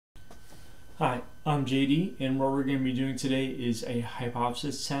Hi, I'm JD, and what we're going to be doing today is a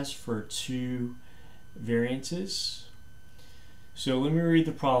hypothesis test for two variances. So let me read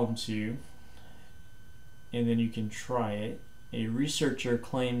the problem to you, and then you can try it. A researcher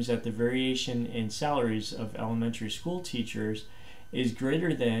claims that the variation in salaries of elementary school teachers is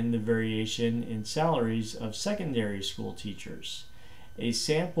greater than the variation in salaries of secondary school teachers. A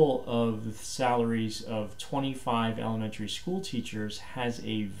sample of the salaries of 25 elementary school teachers has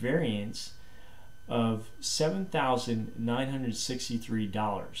a variance of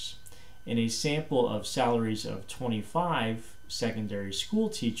 $7,963, and a sample of salaries of 25 secondary school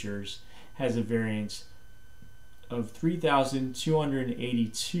teachers has a variance of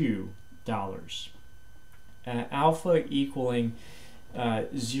 $3,282. Alpha equaling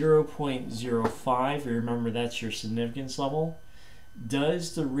 0.05, remember that's your significance level.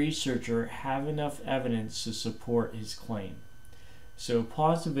 Does the researcher have enough evidence to support his claim? So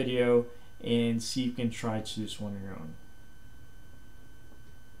pause the video and see if you can try to do this one on your own.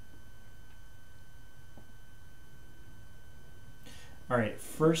 Alright,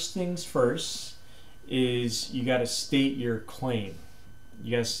 first things first is you got to state your claim.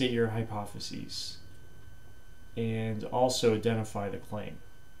 You got to state your hypotheses and also identify the claim.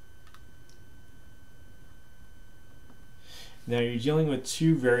 Now you're dealing with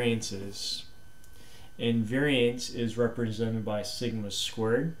two variances, and variance is represented by sigma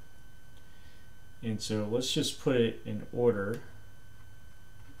squared. And so let's just put it in order.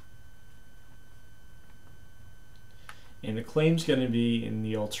 And the claim's going to be in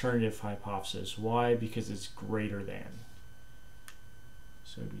the alternative hypothesis. Why? Because it's greater than.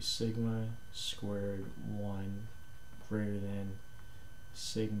 So it'd be sigma squared 1 greater than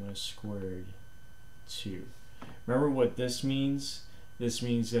sigma squared 2. Remember what this means? This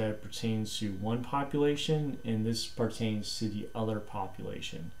means that it pertains to one population, and this pertains to the other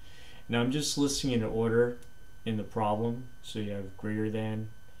population. Now I'm just listing in order in the problem, so you have greater than.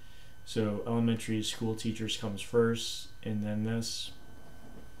 So elementary school teachers comes first, and then this.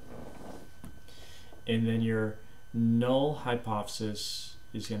 And then your null hypothesis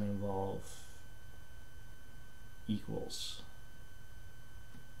is going to involve equals.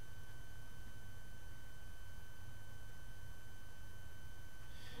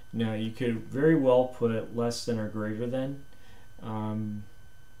 Now you could very well put less than or greater than.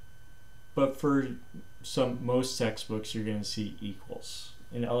 But for most textbooks, you're going to see equals.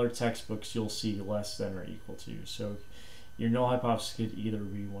 In other textbooks, you'll see less than or equal to. So your null hypothesis could either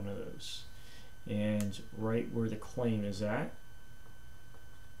be one of those. And right where the claim is at,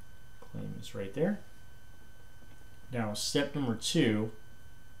 claim is right there. Now step number 2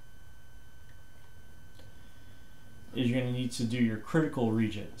 is you're going to need to do your critical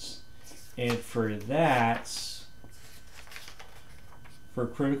regions. And for that, for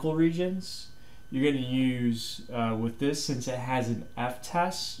critical regions, you're going to use, with this, since it has an F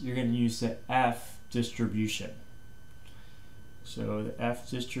test, you're going to use the F distribution. So the F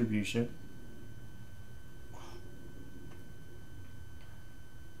distribution.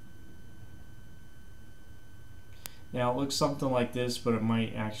 Now it looks something like this, but it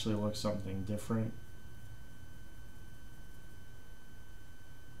might actually look something different.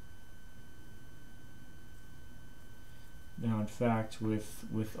 Now, in fact,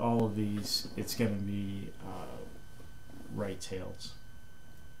 with all of these, it's going to be right-tailed.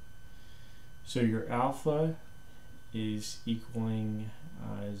 So your alpha is equaling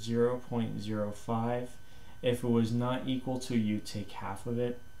 0.05. If it was not equal to, you take half of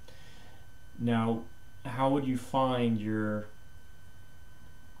it. Now, how would you find your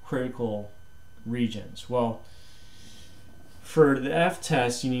critical regions? Well, for the F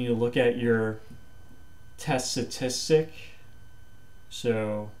test, you need to look at your test statistic.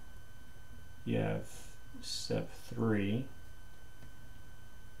 So you have step 3.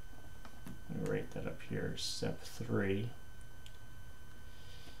 Let me write that up here. Step 3,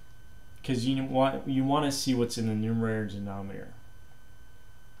 because you want to see what's in the numerator and denominator.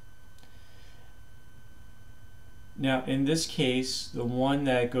 Now in this case, the one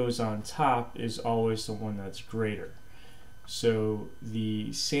that goes on top is always the one that's greater. So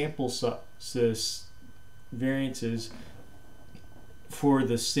the sample variances for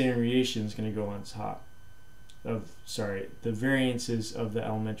the standard deviation is going to go on top of, the variances of the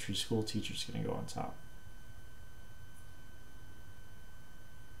elementary school teacher is going to go on top.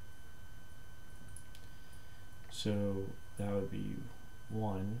 So that would be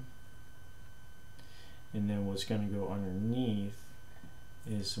 1. And then what's going to go underneath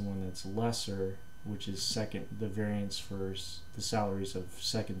is the one that's lesser, which is the variance for the salaries of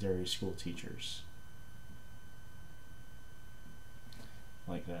secondary school teachers.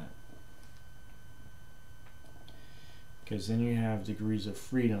 Like that. because then you have degrees of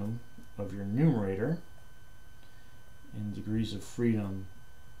freedom of your numerator and degrees of freedom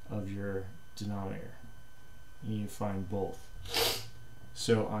of your denominator. You need to find both.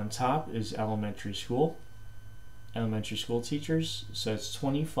 So on top is elementary school teachers. So it's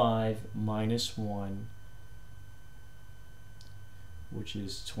 25 minus 1, which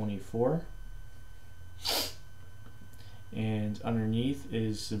is 24. And underneath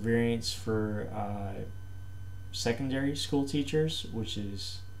is the variance for secondary school teachers, which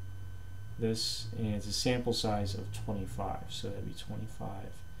is this, and it's a sample size of 25. So that'd be 25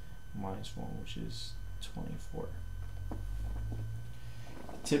 minus 1, which is 24.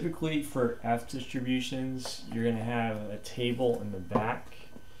 Typically for F distributions, you're going to have a table in the back.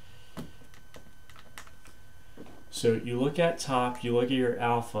 So you look at top, you look at your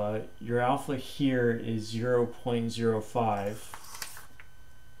alpha. Your alpha here is 0.05.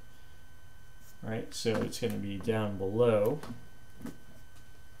 Right, so it's going to be down below.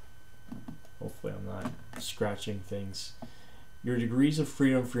 Hopefully I'm not scratching things. Your degrees of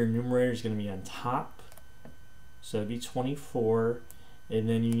freedom for your numerator is going to be on top. So it'd be 24. And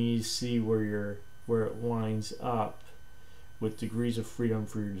then you need to see where it lines up with degrees of freedom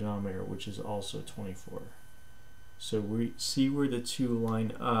for your denominator, which is also 24. So we see where the two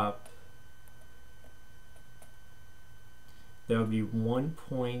line up. That would be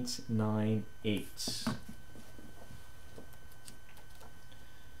 1.98.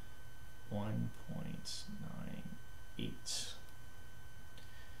 1.98.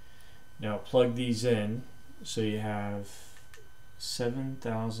 Now plug these in. So you have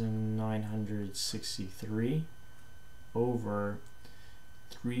 7,963 over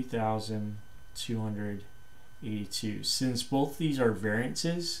 3,282. Since both these are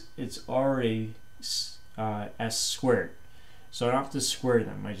variances, it's already s squared. So I don't have to square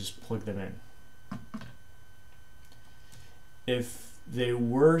them, I just plug them in. If they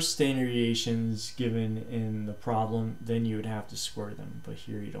were standard deviations given in the problem, then you would have to square them, but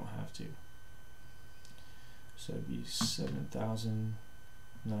here you don't have to. So it'd be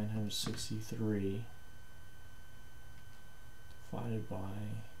 7,963 divided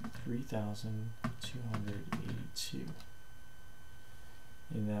by 3,282.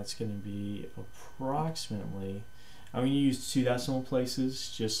 And that's going to be approximately, I'm going to use 2 decimal places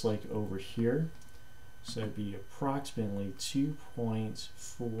just like over here. So it'd be approximately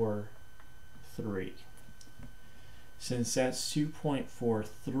 2.43. Since that's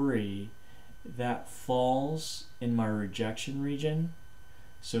 2.43, that falls in my rejection region.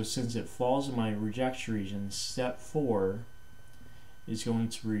 So since it falls in my rejection region, step 4 is going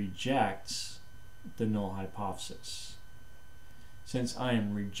to reject the null hypothesis. Since I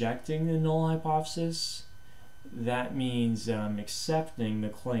am rejecting the null hypothesis, that means that I'm accepting the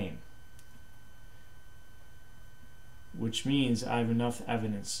claim, which means I have enough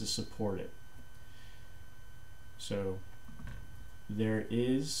evidence to support it. So there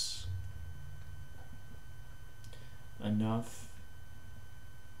is enough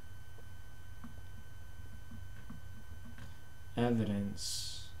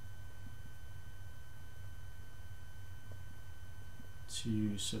evidence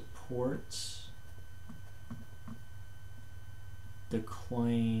to support the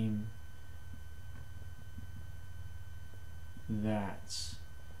claim that,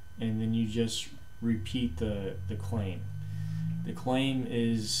 and then you just repeat the claim. The claim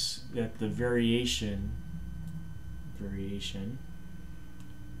is that the variation,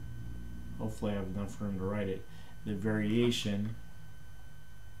 hopefully I have enough room to write it, the variation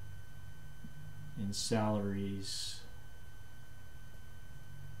in salaries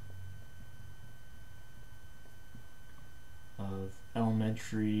of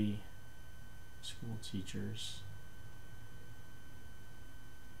elementary school teachers,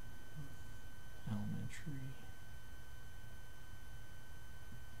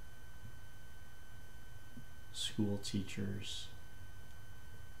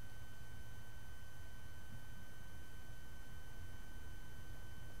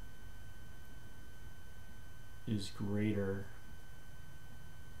 is greater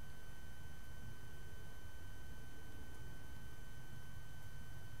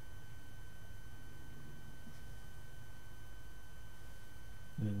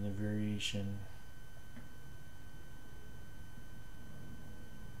than the variation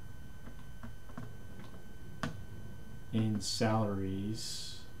in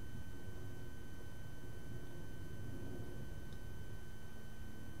salaries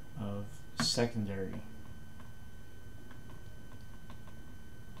of secondary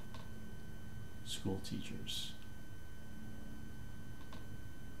school teachers.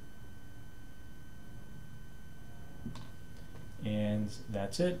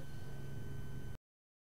 that's it.